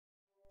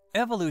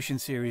Evolution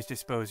series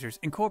disposers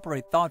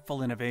incorporate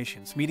thoughtful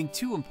innovations meeting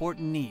two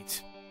important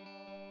needs: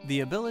 the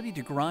ability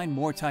to grind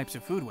more types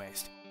of food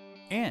waste,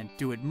 and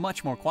do it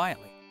much more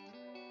quietly.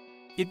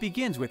 It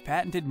begins with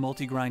patented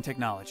multi-grind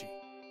technology,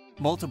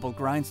 multiple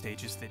grind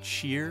stages that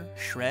shear,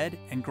 shred,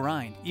 and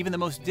grind even the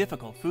most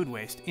difficult food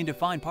waste into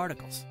fine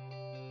particles.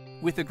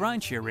 With the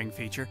grind shear ring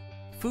feature,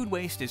 food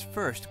waste is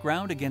first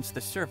ground against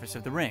the surface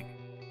of the ring.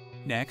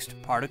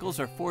 Next, particles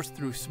are forced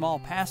through small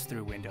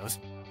pass-through windows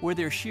where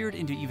they're sheared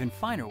into even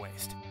finer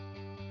waste.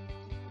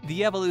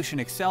 The Evolution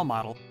Excel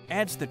model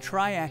adds the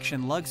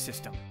tri-action lug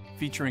system,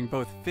 featuring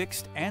both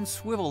fixed and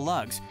swivel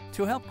lugs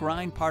to help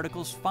grind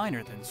particles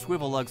finer than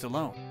swivel lugs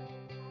alone.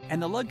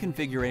 And the lug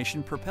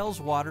configuration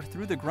propels water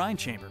through the grind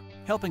chamber,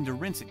 helping to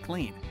rinse it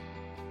clean.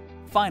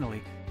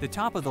 Finally, the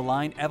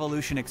top-of-the-line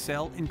Evolution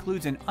Excel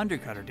includes an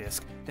undercutter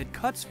disc that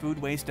cuts food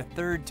waste a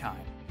third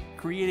time,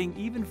 creating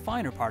even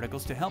finer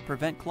particles to help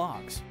prevent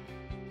clogs.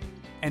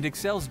 And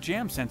Excel's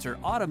jam sensor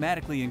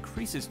automatically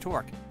increases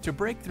torque to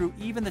break through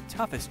even the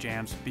toughest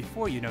jams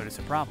before you notice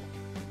a problem.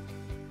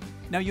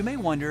 Now you may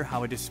wonder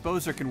how a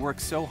disposer can work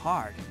so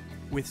hard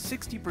with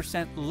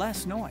 60%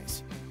 less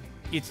noise.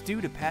 It's due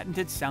to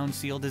patented sound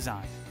seal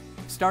design.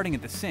 Starting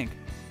at the sink,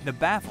 the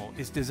baffle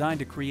is designed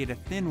to create a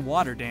thin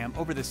water dam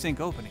over the sink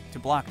opening to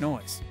block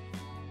noise.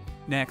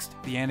 Next,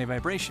 the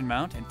anti-vibration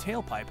mount and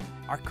tailpipe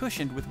are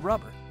cushioned with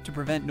rubber to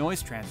prevent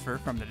noise transfer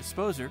from the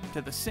disposer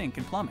to the sink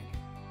and plumbing.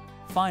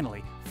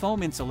 Finally,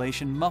 foam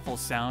insulation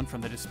muffles sound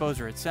from the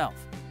disposer itself,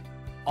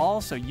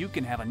 all so you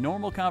can have a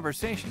normal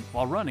conversation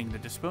while running the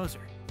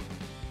disposer.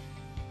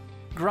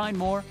 Grind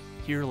more,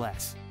 hear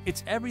less.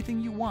 It's everything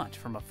you want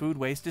from a food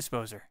waste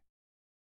disposer.